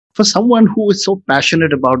For someone who is so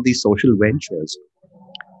passionate about these social ventures,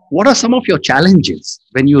 what are some of your challenges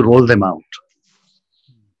when you roll them out?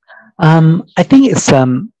 I think it's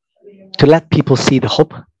to let people see the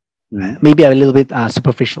hope, Mm, maybe a little bit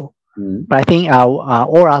superficial. mm, But I think all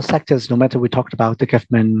our sectors, no matter we talked about the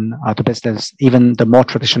government, the business, even the more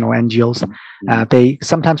traditional NGOs, mm, they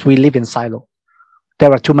sometimes we live in silo.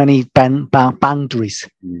 There are too many boundaries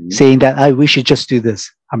mm. saying that we should just do this.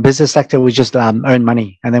 A business sector, we just earn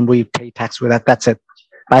money and then we pay tax with that. That's it.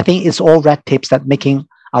 But I think it's all red tapes that making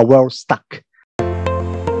our world stuck.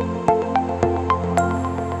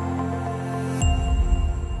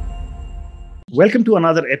 Welcome to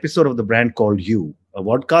another episode of The Brand Called You, a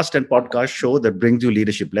podcast and podcast show that brings you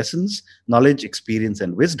leadership lessons, knowledge, experience,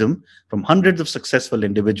 and wisdom from hundreds of successful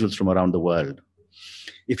individuals from around the world.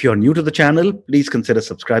 If you're new to the channel, please consider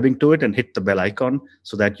subscribing to it and hit the bell icon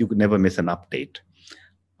so that you can never miss an update.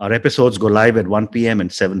 Our episodes go live at 1 p.m.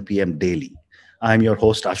 and 7 p.m. daily. I'm your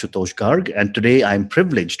host, Ashutosh Garg, and today I'm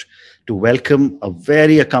privileged to welcome a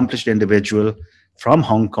very accomplished individual from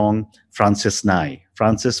Hong Kong, Francis Ngai.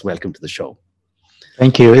 Francis, welcome to the show.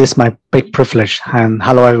 Thank you. It's my big privilege. And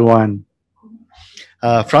hello, everyone.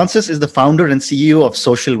 Francis is the founder and CEO of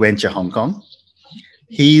Social Venture Hong Kong.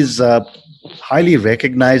 He's highly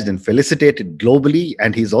recognized and felicitated globally,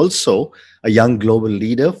 and he's also a young global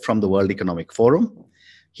leader from the World Economic Forum.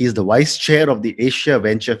 He's the vice chair of the Asia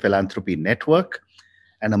Venture Philanthropy Network.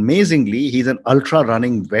 And amazingly, he's an ultra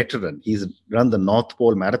running veteran. He's run the North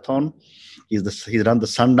Pole Marathon. He's run the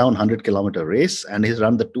Sundown 100-kilometer race, and he's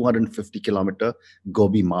run the 250-kilometer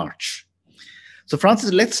Gobi March. So,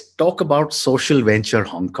 Francis, let's talk about Social Venture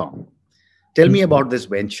Hong Kong. Tell me about this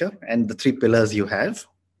venture and the three pillars you have.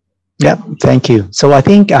 Yeah, thank you. So I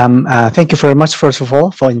think, thank you very much, first of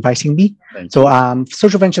all, for inviting me.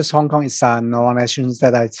 Social Ventures Hong Kong is an organization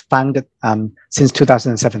that I founded since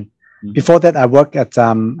 2007. Mm-hmm. Before that, I worked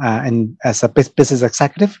as a business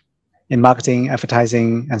executive in marketing,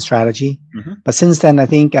 advertising, and strategy. Mm-hmm. But since then, I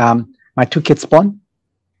think my two kids born,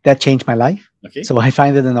 that changed my life. Okay. So I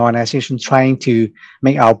founded an organization trying to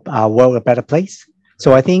make our world a better place.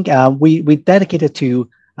 So I think we dedicated to,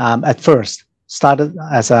 at first, started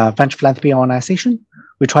as a venture philanthropy organization.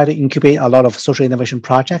 We try to incubate a lot of social innovation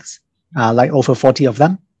projects, like over 40 of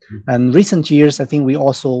them. Mm-hmm. And recent years, I think we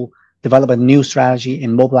also developed a new strategy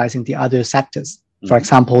in mobilizing the other sectors. Mm-hmm. For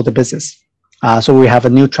example, the business. So we have a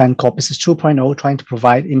new trend called Business 2.0, trying to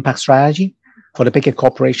provide impact strategy for the bigger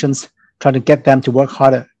corporations, trying to get them to work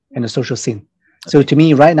harder in the social scene. Okay. So to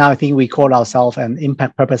me, right now, I think we call ourselves an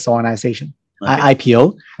impact purpose organization, okay.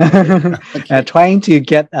 IPO, okay. Trying to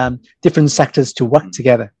get different sectors to work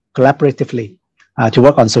together collaboratively to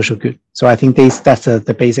work on social good. So I think that's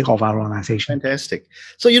the basic of our organization. Fantastic.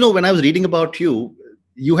 So, when I was reading about you,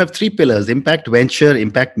 you have three pillars: impact venture,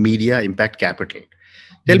 impact media, impact capital.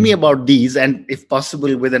 Tell me about these, and if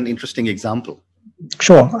possible, with an interesting example.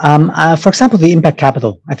 Sure. For example, the impact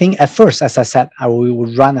capital. I think at first, as I said, we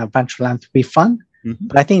would run a venture philanthropy fund, mm-hmm.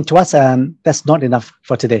 but I think to us, that's not enough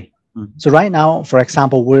for today. Mm-hmm. So right now, for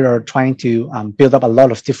example, we are trying to build up a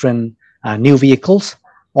lot of different new vehicles,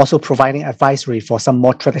 also providing advisory for some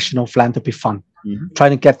more traditional philanthropy fund, mm-hmm.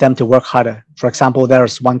 trying to get them to work harder. For example,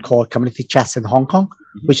 there's one called Community Chest in Hong Kong,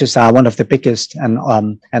 mm-hmm. which is one of the biggest and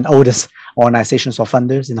oldest organizations or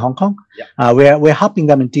funders in Hong Kong. Yeah. We're helping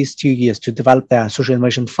them in these 2 years to develop their social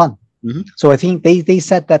innovation fund. Mm-hmm. So I think they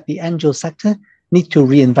said that the angel sector need to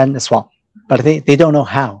reinvent as well, but they don't know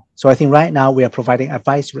how. So I think right now we are providing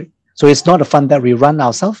advisory. So it's not a fund that we run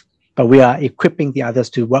ourselves, but we are equipping the others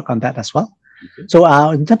to work on that as well. Okay. So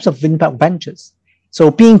in terms of impact ventures, so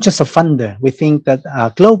being just a funder, we think that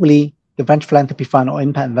globally, the venture philanthropy fund or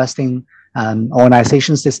impact investing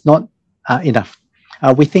organizations is not enough.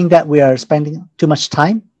 We think that we are spending too much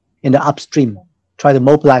time in the upstream, try to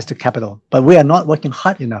mobilize the capital, but we are not working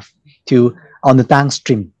hard enough on the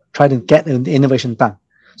downstream, try to get the innovation done.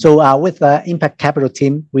 So with the impact capital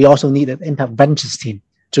team, we also need an impact ventures team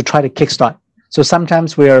to try to kickstart. So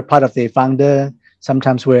sometimes we are part of the founder,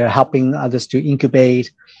 sometimes we're helping others to incubate,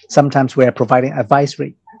 sometimes we're providing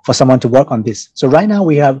advisory for someone to work on this. So right now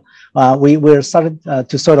we have, we're starting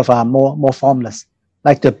to sort of more formless,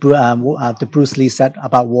 like the Bruce Lee said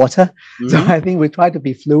about water. Mm-hmm. So I think we try to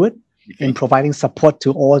be fluid in providing support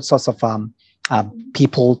to all sorts of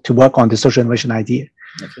people to work on the social innovation idea.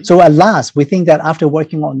 Okay. So at last, we think that after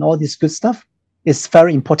working on all this good stuff, it's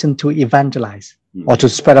very important to evangelize or to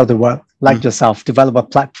spread out the word, like yourself, develop a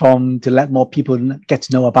platform to let more people get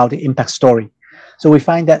to know about the impact story. So we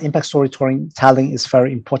find that impact storytelling is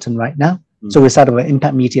very important right now. So we started an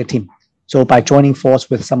impact media team. So by joining force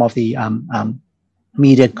with some of the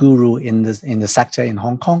media guru in the sector in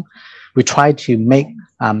Hong Kong. We try to make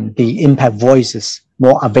the impact voices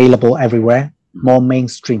more available everywhere, more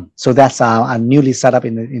mainstream. So that's our newly set up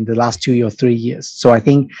in the last 2 or 3 years. So I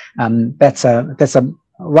think that's a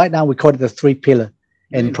right now we call it the 3 pillar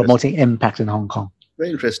in promoting impact in Hong Kong.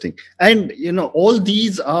 Very interesting. And all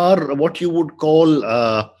these are what you would call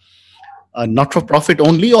not-for-profit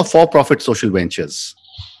only or for-profit social ventures?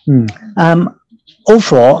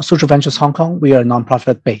 Overall, Social Ventures Hong Kong, we are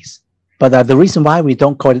non-profit based. But the reason why we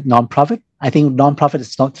don't call it non-profit, I think non-profit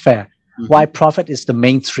is not fair. Why profit is the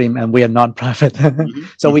mainstream and we are non-profit.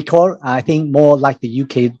 So we call, I think, more like the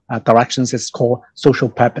UK directions is called social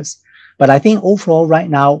purpose. But I think overall right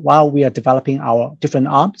now, while we are developing our different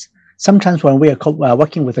arms, sometimes when we are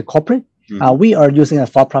working with a corporate, we are using a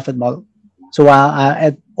for-profit model. So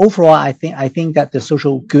overall, I think that the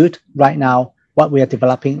social good right now, what we are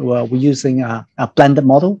developing, we're using a blended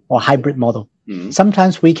model or hybrid model.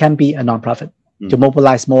 Sometimes we can be a non-profit to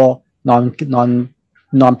mobilize more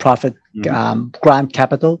non-profit grant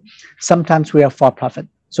capital. Sometimes we are for-profit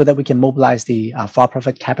so that we can mobilize the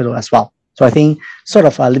for-profit capital as well. So I think sort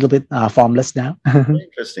of a little bit formless now.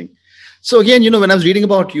 Interesting. So again, when I was reading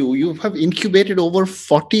about you, you have incubated over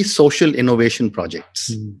 40 social innovation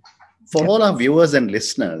projects. For all our viewers and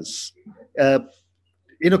listeners,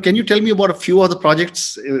 can you tell me about a few of the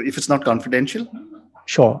projects, if it's not confidential?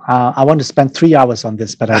 Sure. I want to spend 3 hours on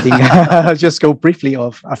this, but I think I'll just go briefly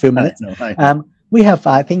of a few minutes. We have,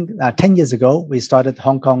 I think, 10 years ago, we started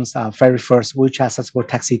Hong Kong's very first wheelchair accessible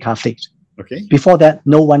taxi car fleet. Okay. Before that,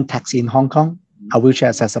 no one taxi in Hong Kong are wheelchair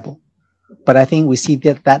accessible. But I think we see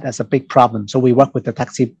that as a big problem. So we work with the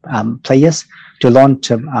taxi players to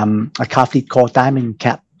launch a car fleet called Diamond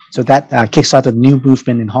Cab. So that kickstarted a new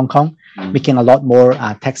movement in Hong Kong, making a lot more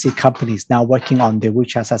taxi companies now working on the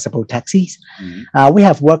wheelchair accessible taxis. We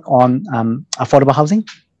have worked on affordable housing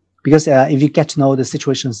because if you get to know the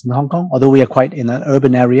situations in Hong Kong, although we are quite in an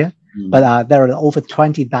urban area, but there are over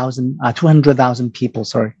 200,000 people,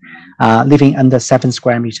 living under 7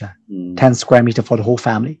 square meter, 10 square meter for the whole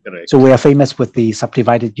family. Correct. So we are famous with the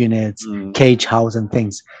subdivided units, cage house and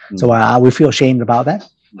things. So we feel ashamed about that.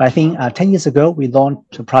 But I think 10 years ago, we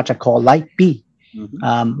launched a project called Light B,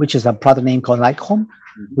 which is a product name called Light Home.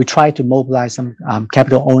 We try to mobilize some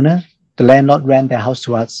capital owner. The landlord rent their house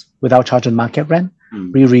to us without charging market rent.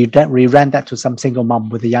 We rent that to some single mom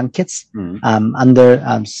with the young kids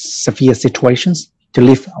under severe situations to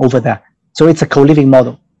live over there. So it's a co-living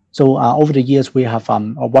model. So over the years, we have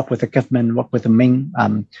worked with the government, worked with the main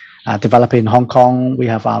developer in Hong Kong. We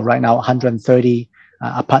have right now 130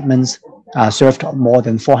 apartments, served more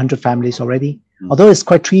than 400 families already. Although it's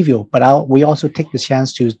quite trivial, but we also take the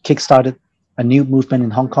chance to kickstart a new movement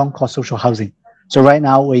in Hong Kong called social housing. So right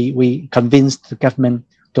now, we convinced the government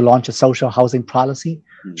to launch a social housing policy.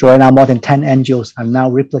 So right now, more than 10 NGOs are now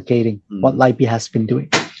replicating what Light-B has been doing.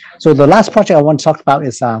 So the last project I want to talk about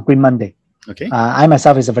is Green Monday. Okay. I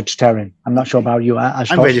myself is a vegetarian. I'm not sure about you. I'm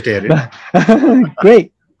vegetarian.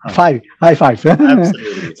 Great. High five.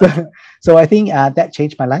 Absolutely. So I think that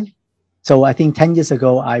changed my life. So I think 10 years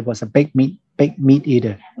ago, I was a big meat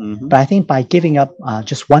eater. But I think by giving up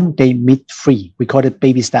just 1 day meat free, we call it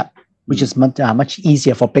baby step, which is much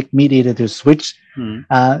easier for big meat eater to switch.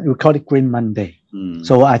 We call it Green Monday.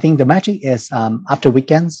 So I think the magic is after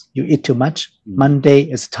weekends, you eat too much. Monday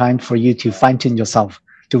is time for you to fine tune yourself,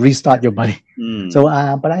 to restart your body. So,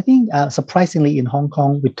 but I think surprisingly in Hong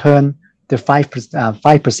Kong, we turned the 5%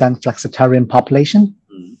 flexitarian population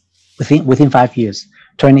within 5 years,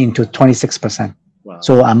 turning into 26%. Wow.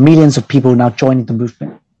 So millions of people now joining the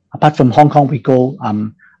movement. Apart from Hong Kong, we go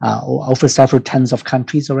over several tens of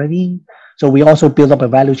countries already. So we also build up a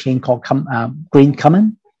value chain called Green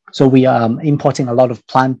Common. So we are importing a lot of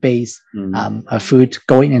plant-based food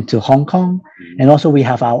going into Hong Kong. And also we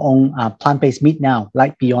have our own plant-based meat now,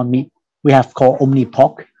 like Beyond Meat. We have called Omni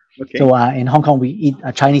Pork. Okay. So in Hong Kong, we eat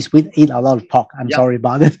Chinese. We eat a lot of pork. I'm sorry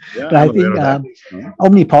about it, but I think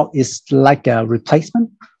Omni Pork is like a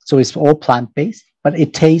replacement. So it's all plant-based, but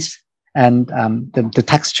it tastes and the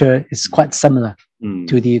texture is quite similar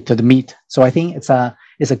to the meat. So I think it's a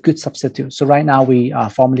good substitute. So right now we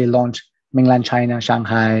formally launched mainland China,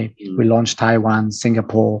 Shanghai. We launched Taiwan,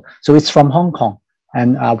 Singapore. So it's from Hong Kong,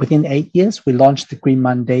 and within 8 years we launched the Green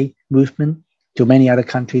Monday movement to many other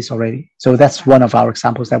countries already. So that's one of our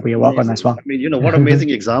examples that we work on as well. I mean, what amazing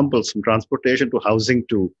examples, from transportation to housing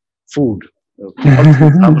to food.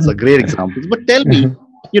 Examples are great examples. But tell me,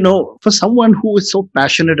 for someone who is so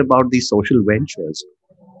passionate about these social ventures,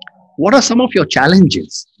 what are some of your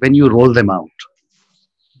challenges when you roll them out?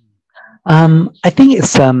 I think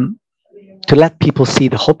it's to let people see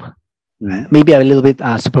the hope maybe a little bit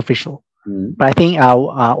superficial. But I think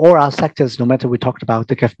all our sectors, no matter we talked about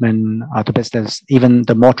the government, the business, even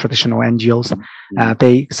the more traditional NGOs,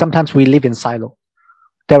 they sometimes we live in silo.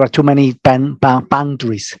 There are too many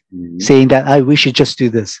boundaries saying that we should just do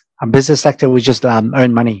this. A business sector, we just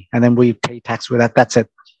earn money and then we pay tax with that. That's it.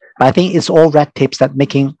 But I think it's all red tapes that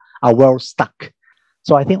making our world stuck.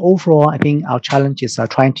 So I think overall, I think our challenge is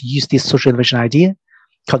trying to use this social innovation idea,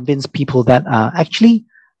 convince people that actually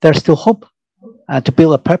there's still hope to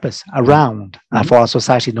build a purpose around for our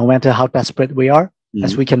society, no matter how desperate we are.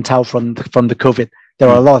 As we can tell from the COVID, there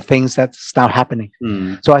are a lot of things that's now happening.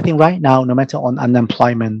 So I think right now, no matter on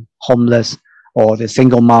unemployment, homeless, or the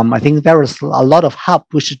single mom, I think there is a lot of help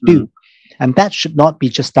we should do. And that should not be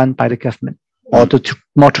just done by the government or the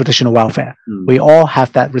more traditional welfare. We all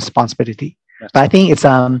have that responsibility. But I think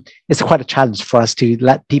it's quite a challenge for us to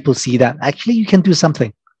let people see that actually you can do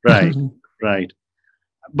something. Right, right.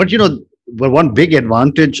 But one big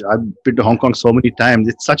advantage, I've been to Hong Kong so many times,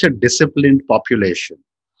 it's such a disciplined population.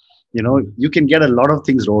 You can get a lot of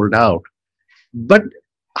things rolled out. But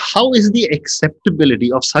how is the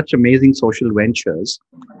acceptability of such amazing social ventures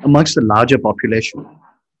amongst the larger population?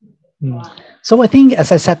 So I think,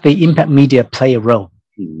 as I said, the impact media play a role.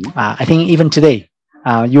 I think even today,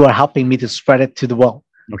 you are helping me to spread it to the world.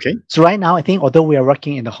 Okay. So right now, I think although we are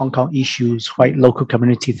working in the Hong Kong issues, quite local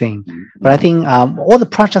community thing, but I think all the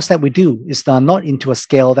projects that we do is not into a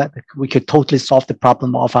scale that we could totally solve the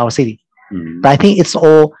problem of our city. But I think it's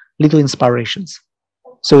all little inspirations.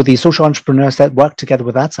 So the social entrepreneurs that work together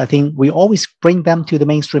with us, I think we always bring them to the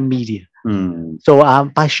mainstream media. So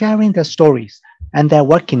by sharing their stories and their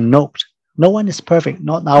working note, no one is perfect.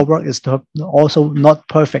 Not our work is also not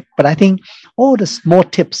perfect. But I think all the small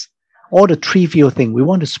tips, all the trivial thing, we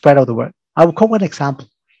want to spread out the word. I will quote one example.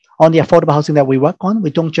 On the affordable housing that we work on,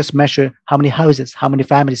 we don't just measure how many houses, how many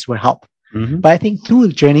families will help. But I think through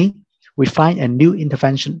the journey, we find a new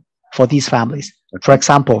intervention for these families. For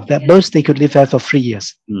example, that most they could live there for 3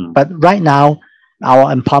 years. But right now,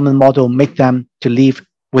 our empowerment model make them to leave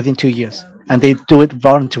within 2 years. And they do it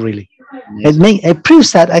voluntarily. It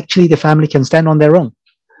proves that actually the family can stand on their own.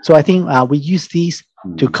 So I think we use these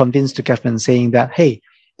to convince the government saying that, hey,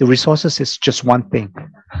 the resources is just one thing.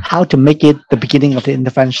 How to make it the beginning of the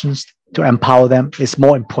interventions to empower them is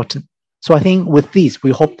more important. So I think with these,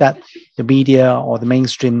 we hope that the media or the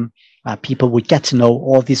mainstream people would get to know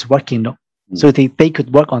all these working so they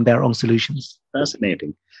could work on their own solutions.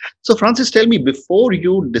 Fascinating. So Francis, tell me, before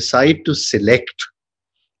you decide to select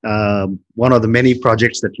one of the many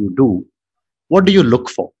projects that you do, what do you look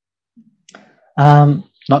for?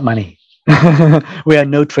 Not money. We are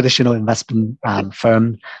no traditional investment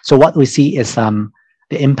firm. So what we see is the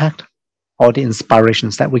impact or the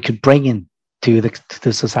inspirations that we could bring in to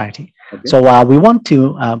the society. Okay. So we want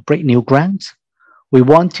to break new grounds. We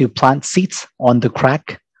want to plant seeds on the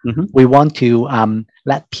crack. We want to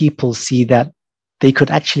let people see that they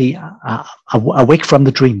could actually awake from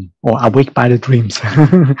the dream or awake by the dreams.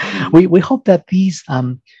 We hope that these,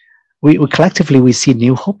 we collectively, we see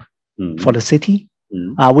new hope for the city.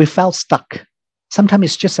 We felt stuck. Sometimes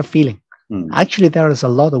it's just a feeling. Actually, there is a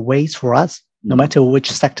lot of ways for us, no matter which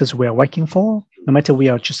sectors we are working for, no matter we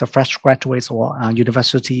are just a fresh graduates or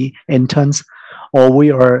university interns, or we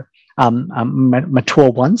are mature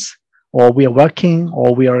ones, or we are working,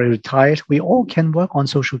 or we are retired. We all can work on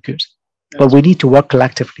social goods, but we need to work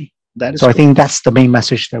collectively. So I think that's the main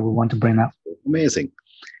message that we want to bring out. Amazing.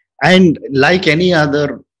 And like any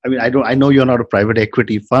other, I know you're not a private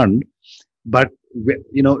equity fund, but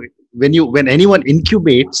when anyone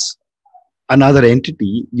incubates another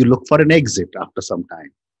entity, you look for an exit after some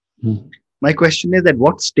time. My question is, at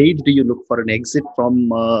what stage do you look for an exit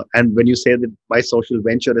from, and when you say that my social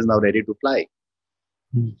venture is now ready to fly?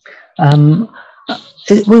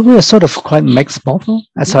 We are sort of quite mixed model.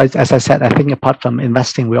 As I said, I think apart from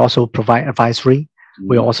investing, we also provide advisory.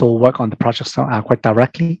 We also work on the projects quite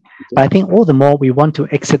directly. But I think all the more we want to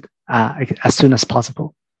exit as soon as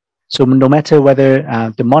possible. So no matter whether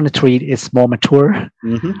the monetary is more mature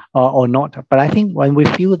or not, but I think when we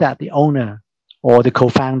feel that the owner or the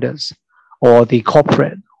co-founders or the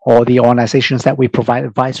corporate or the organizations that we provide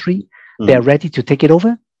advisory, they're ready to take it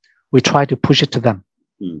over, we try to push it to them.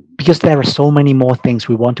 Because there are so many more things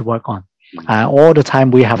we want to work on. All the time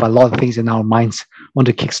we have a lot of things in our minds want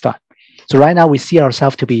to kickstart. So right now we see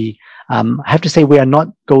ourselves to be, I have to say we are not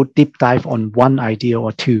go deep dive on one idea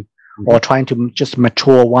or two, or trying to just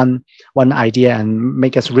mature one idea and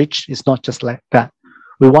make us rich. It's not just like that.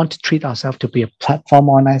 We want to treat ourselves to be a platform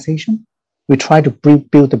organization. We try to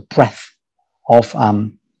build the breadth of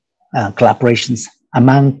collaborations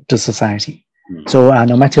among the society. So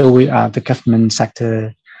no matter the government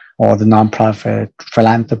sector or the nonprofit,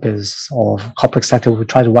 philanthropists or corporate sector, we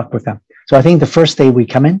try to work with them. So I think the first day we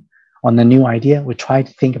come in on a new idea, we try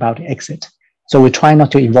to think about exit. So we try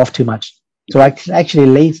not to involve too much. So actually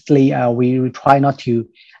lately, we try not to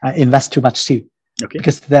invest too much too,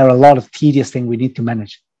 because there are a lot of tedious things we need to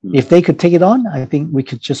manage. If they could take it on, I think we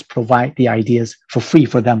could just provide the ideas for free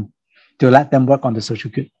for them to let them work on the social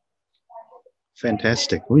good.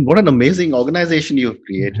 Fantastic. I mean, what an amazing organization you've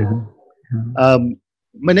created.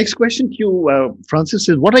 My next question to you, Francis,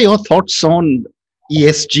 is what are your thoughts on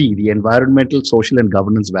ESG, the environmental, social, and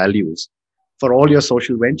governance values for all your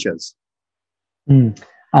social ventures?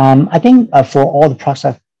 I think for all the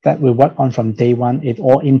process that we work on from day one, it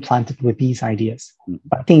all implanted with these ideas.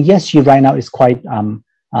 But I think ESG right now is quite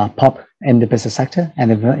pop in the business sector and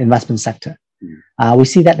the investment sector. We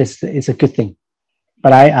see that it's a good thing.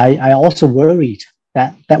 But I also worried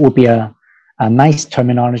that that would be a nice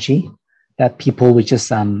terminology that people would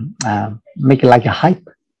just make it like a hype.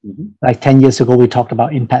 Like 10 years ago, we talked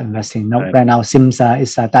about impact investing. Now, right now, it seems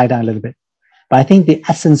it's died down a little bit. But I think the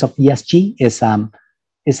essence of ESG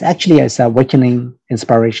is actually as awakening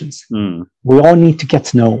inspirations. We all need to get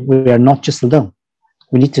to know we are not just alone.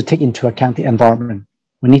 We need to take into account the environment.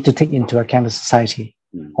 We need to take into account the society.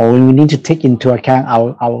 Or we need to take into account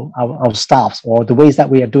our staffs or the ways that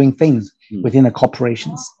we are doing things within the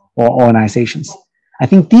corporations or organizations. I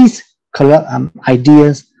think these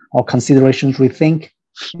ideas or considerations we think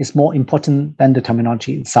is more important than the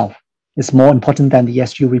terminology itself. It's more important than the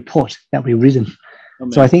ESG report that we've written.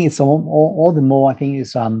 So I think it's all the more, I think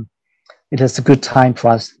it is a good time for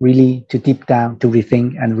us really to deep down, to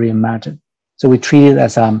rethink and reimagine. So we treat it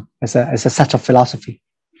as a set of philosophy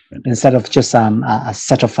instead of just a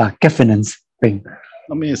set of governance thing.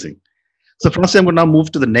 Amazing. So Francis, I'm going to now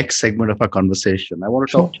move to the next segment of our conversation. I want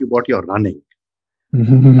to talk to you about your running.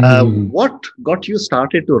 What got you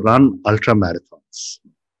started to run ultra marathons?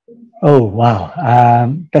 Oh, wow.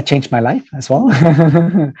 That changed my life as well,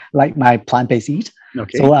 like my plant-based eat.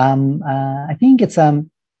 So I think it's,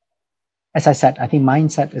 as I said, I think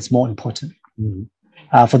mindset is more important.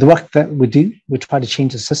 For the work that we do, we try to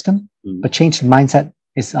change the system, but change the mindset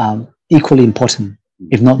is equally important,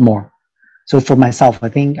 if not more. So for myself, I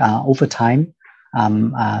think over time,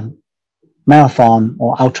 marathon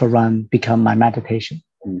or ultra run become my meditation.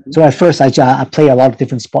 So at first, I play a lot of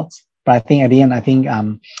different sports. But I think at the end, I think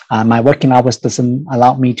my working hours doesn't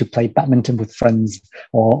allow me to play badminton with friends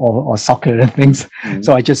or soccer and things.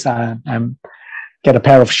 So I just get a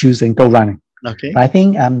pair of shoes and go running. But I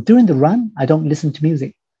think during the run, I don't listen to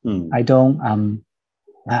music. I don't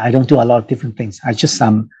do a lot of different things. I just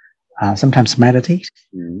sometimes meditate,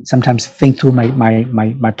 sometimes think through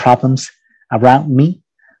my problems around me.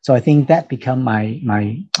 So I think that become my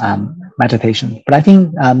meditation. But I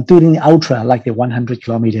think doing the ultra, like the 100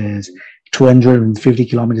 kilometers, 250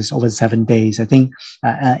 kilometers over 7 days, I think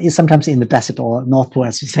it's sometimes in the desert or North Pole,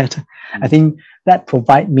 as you said. I think that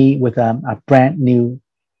provide me with a brand new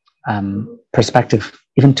perspective,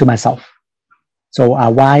 even to myself. So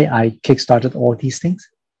why I kickstarted all these things,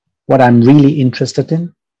 what I'm really interested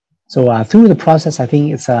in. So through the process, I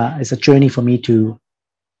think it's a journey for me to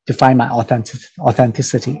find my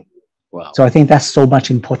authenticity. Wow. So I think that's so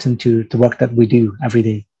much important to the work that we do every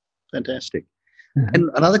day. Fantastic. And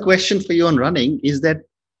another question for you on running is that,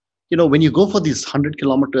 when you go for these 100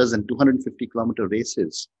 kilometers and 250 kilometer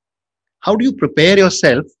races, how do you prepare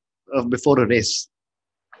yourself before a race?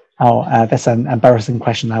 Oh, that's an embarrassing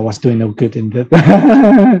question. I was doing no good in that.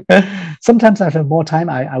 Sometimes I have more time,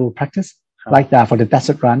 I will practice. Like that for the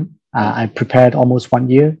desert run, I prepared almost 1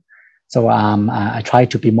 year. So I try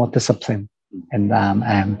to be more disciplined,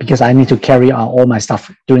 and because I need to carry all my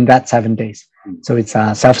stuff during that 7 days. So it's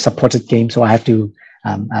a self-supported game. So I have to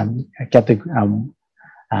get the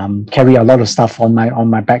carry a lot of stuff on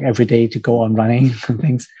my back every day to go on running and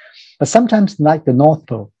things. But sometimes, like the North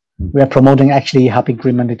Pole, we are promoting, actually helping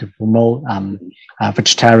Green Monday to promote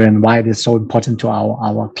vegetarian. Why it is so important to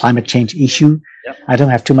our climate change issue. I don't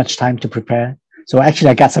have too much time to prepare. So actually,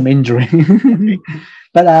 I got some injury.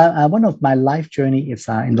 But one of my life journey is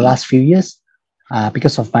in the last few years,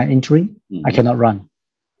 because of my injury, I cannot run.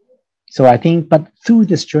 So I think, but through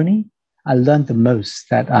this journey, I learned the most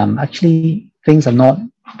that actually things are not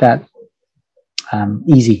that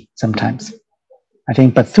easy sometimes. I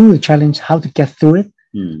think, but through the challenge, how to get through it,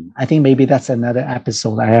 I think maybe that's another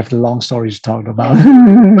episode. I have long stories to talk about.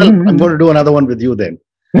 Well, I'm going to do another one with you then.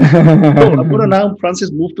 So I'm going to now,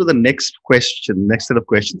 Francis, move to the next set of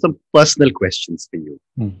questions, some personal questions for you.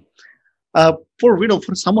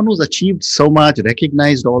 For someone who's achieved so much,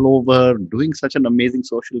 recognized all over, doing such an amazing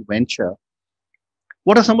social venture,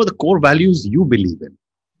 What are some of the core values you believe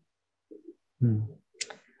in?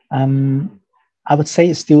 I would say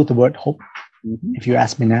it's still the word hope. If you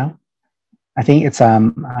ask me now, I think it's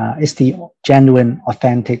the genuine,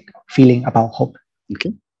 authentic feeling about hope.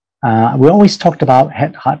 Okay. We always talked about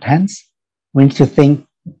head, heart, hands. We need to think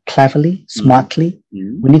cleverly, smartly.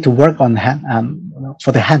 We need to work on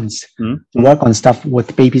for the hands. Work on stuff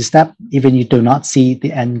with baby step. Even you do not see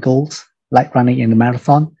the end goals, like running in a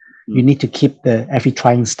marathon. You need to keep every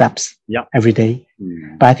trying steps every day.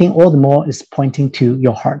 But I think all the more is pointing to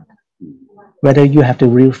your heart. Whether you have the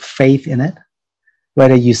real faith in it,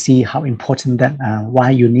 whether you see how important that,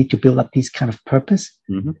 why you need to build up this kind of purpose,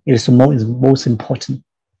 it is most important.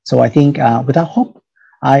 So I think without hope,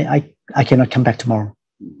 I cannot come back tomorrow.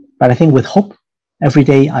 But I think with hope, every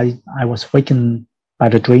day I was wakened by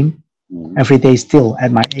the dream. Every day still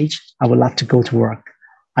at my age, I would love to go to work.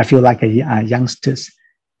 I feel like a youngster.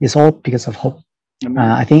 It's all because of hope.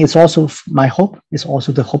 I think it's also my hope is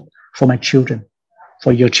also the hope for my children,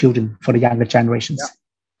 for your children, for the younger generations.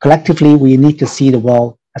 Collectively, we need to see the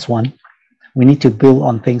world as one. We need to build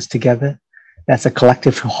on things together. That's a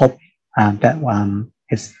collective hope that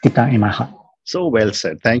is deep down in my heart. So well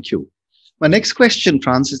said. Thank you. My next question,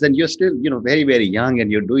 Francis, then you're still, very, very young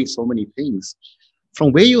and you're doing so many things.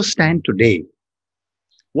 From where you stand today,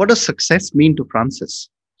 what does success mean to Francis?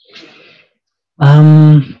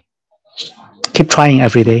 Keep trying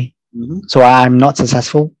every day. So I'm not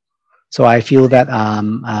successful. So I feel that,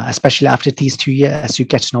 especially after these 2 years, as you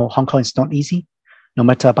get to know, Hong Kong is not easy, no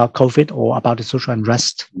matter about COVID or about the social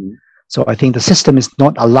unrest. So I think the system is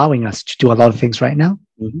not allowing us to do a lot of things right now.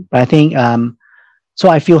 But I think, so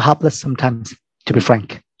I feel helpless sometimes, to be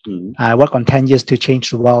frank. I work on 10 years to change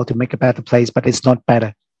the world, to make a better place, but it's not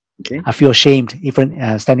better. Okay. I feel ashamed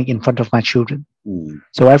even standing in front of my children.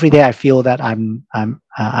 So every day I feel that I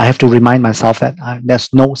have to remind myself that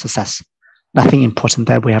there's no success, nothing important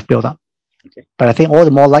that we have built up. Okay. But I think all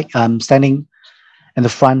the more like standing in the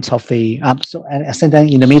front of standing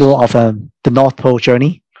in the middle of the North Pole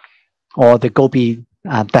journey or the Gobi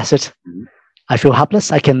Desert, I feel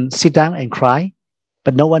helpless. I can sit down and cry,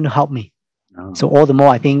 but no one will help me. So all the more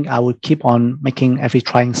I think I would keep on making every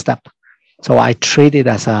trying step. So I treat it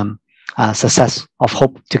as a success of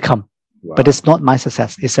hope to come. Wow. But it's not my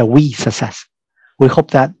success. It's a we success. We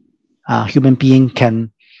hope that human being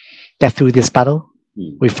can get through this battle.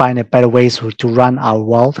 We find a better ways to run our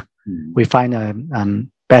world. We find a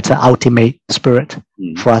better ultimate spirit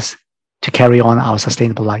for us to carry on our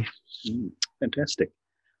sustainable life. Fantastic.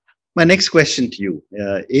 My next question to you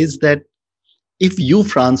is that if you,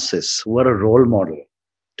 Francis, were a role model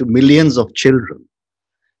to millions of children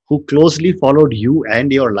who closely followed you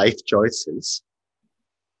and your life choices,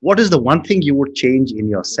 what is the one thing you would change in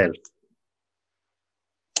yourself?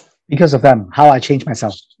 Because of them, how I changed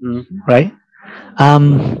myself, right? I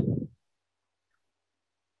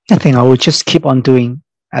think I would just keep on doing,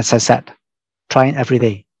 as I said, trying every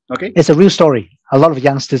day. Okay, it's a real story. A lot of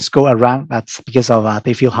youngsters go around that's because of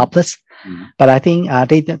they feel helpless. But I think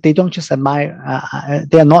they don't just admire.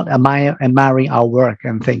 They are not admiring our work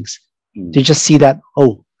and things. They just see that,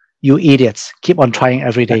 oh, you idiots, keep on trying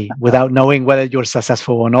every day without knowing whether you're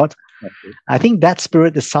successful or not. Okay. I think that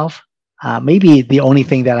spirit itself may be the only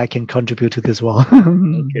thing that I can contribute to this world.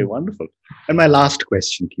 Okay, wonderful. And my last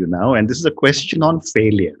question to you now, and this is a question on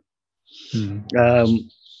failure.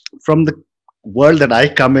 From the world that I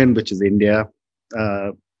come in, which is India,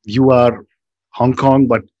 you are Hong Kong,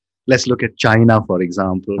 but let's look at China, for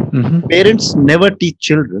example. Parents never teach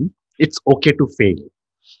children it's okay to fail.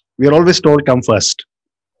 We are always told, come first,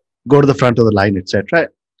 go to the front of the line, etc.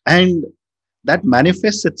 And that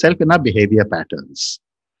manifests itself in our behavior patterns.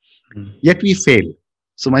 Yet we fail.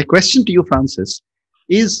 So my question to you, Francis,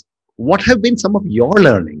 is what have been some of your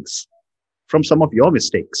learnings from some of your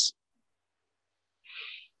mistakes?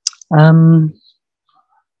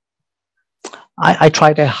 I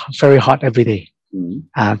try very hard every day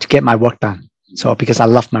to get my work done. So because I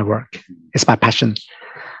love my work, it's my passion.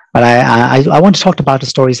 But I want to talk about the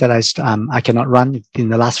stories that I cannot run in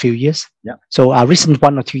the last few years. Yeah. So recent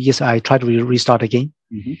 1 or 2 years, I tried to restart again.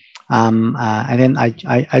 And then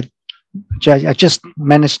I just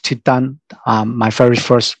managed to done my very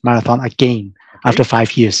first marathon again after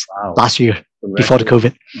 5 years. Wow. Last year before the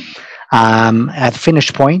COVID. At the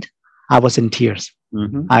finish point, I was in tears.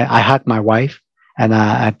 I hugged my wife,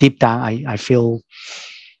 and deep down, I feel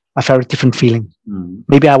a very different feeling.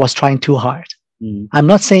 Maybe I was trying too hard. I'm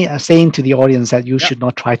not saying to the audience that you should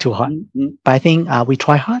not try too hard, but I think we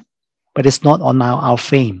try hard, but it's not on our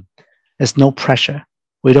fame. There's no pressure.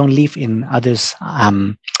 We don't live in others'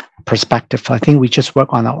 perspective. I think we just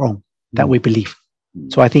work on our own that we believe.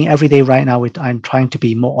 So I think every day right now, I'm trying to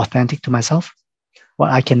be more authentic to myself, what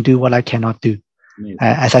I can do, what I cannot do.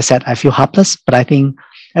 As I said, I feel helpless, but I think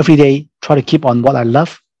every day try to keep on what I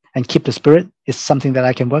love and keep the spirit is something that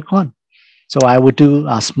I can work on. So I would do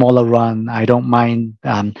a smaller run. I don't mind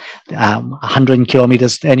 100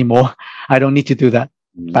 kilometers anymore. I don't need to do that,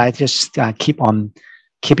 but I just keep on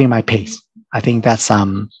keeping my pace. I think that's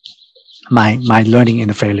my learning in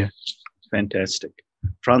the failure. Fantastic.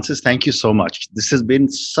 Francis, thank you so much. This has been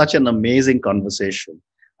such an amazing conversation.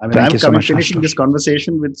 I mean, Thank you so much, finishing Ashutosh. this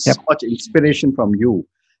conversation with so much inspiration from you,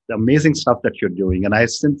 the amazing stuff that you're doing. And I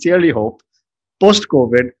sincerely hope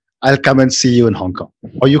post-COVID, I'll come and see you in Hong Kong,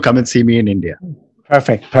 or you come and see me in India.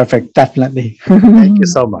 Perfect. Definitely. Thank you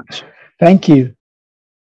so much. Thank you.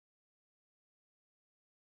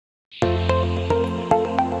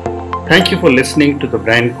 Thank you for listening to the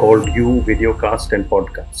Brand Called You videocast and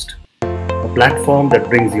podcast, a platform that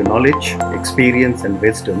brings you knowledge, experience, and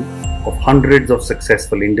wisdom of hundreds of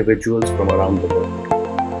successful individuals from around the world.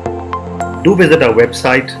 Do visit our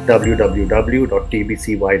website www.tbcy.in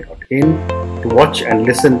to watch and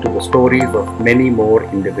listen to the stories of many more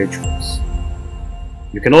individuals.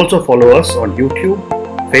 You can also follow us on YouTube,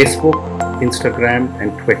 Facebook, Instagram,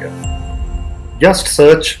 and Twitter. Just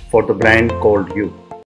search for the Brand Called You.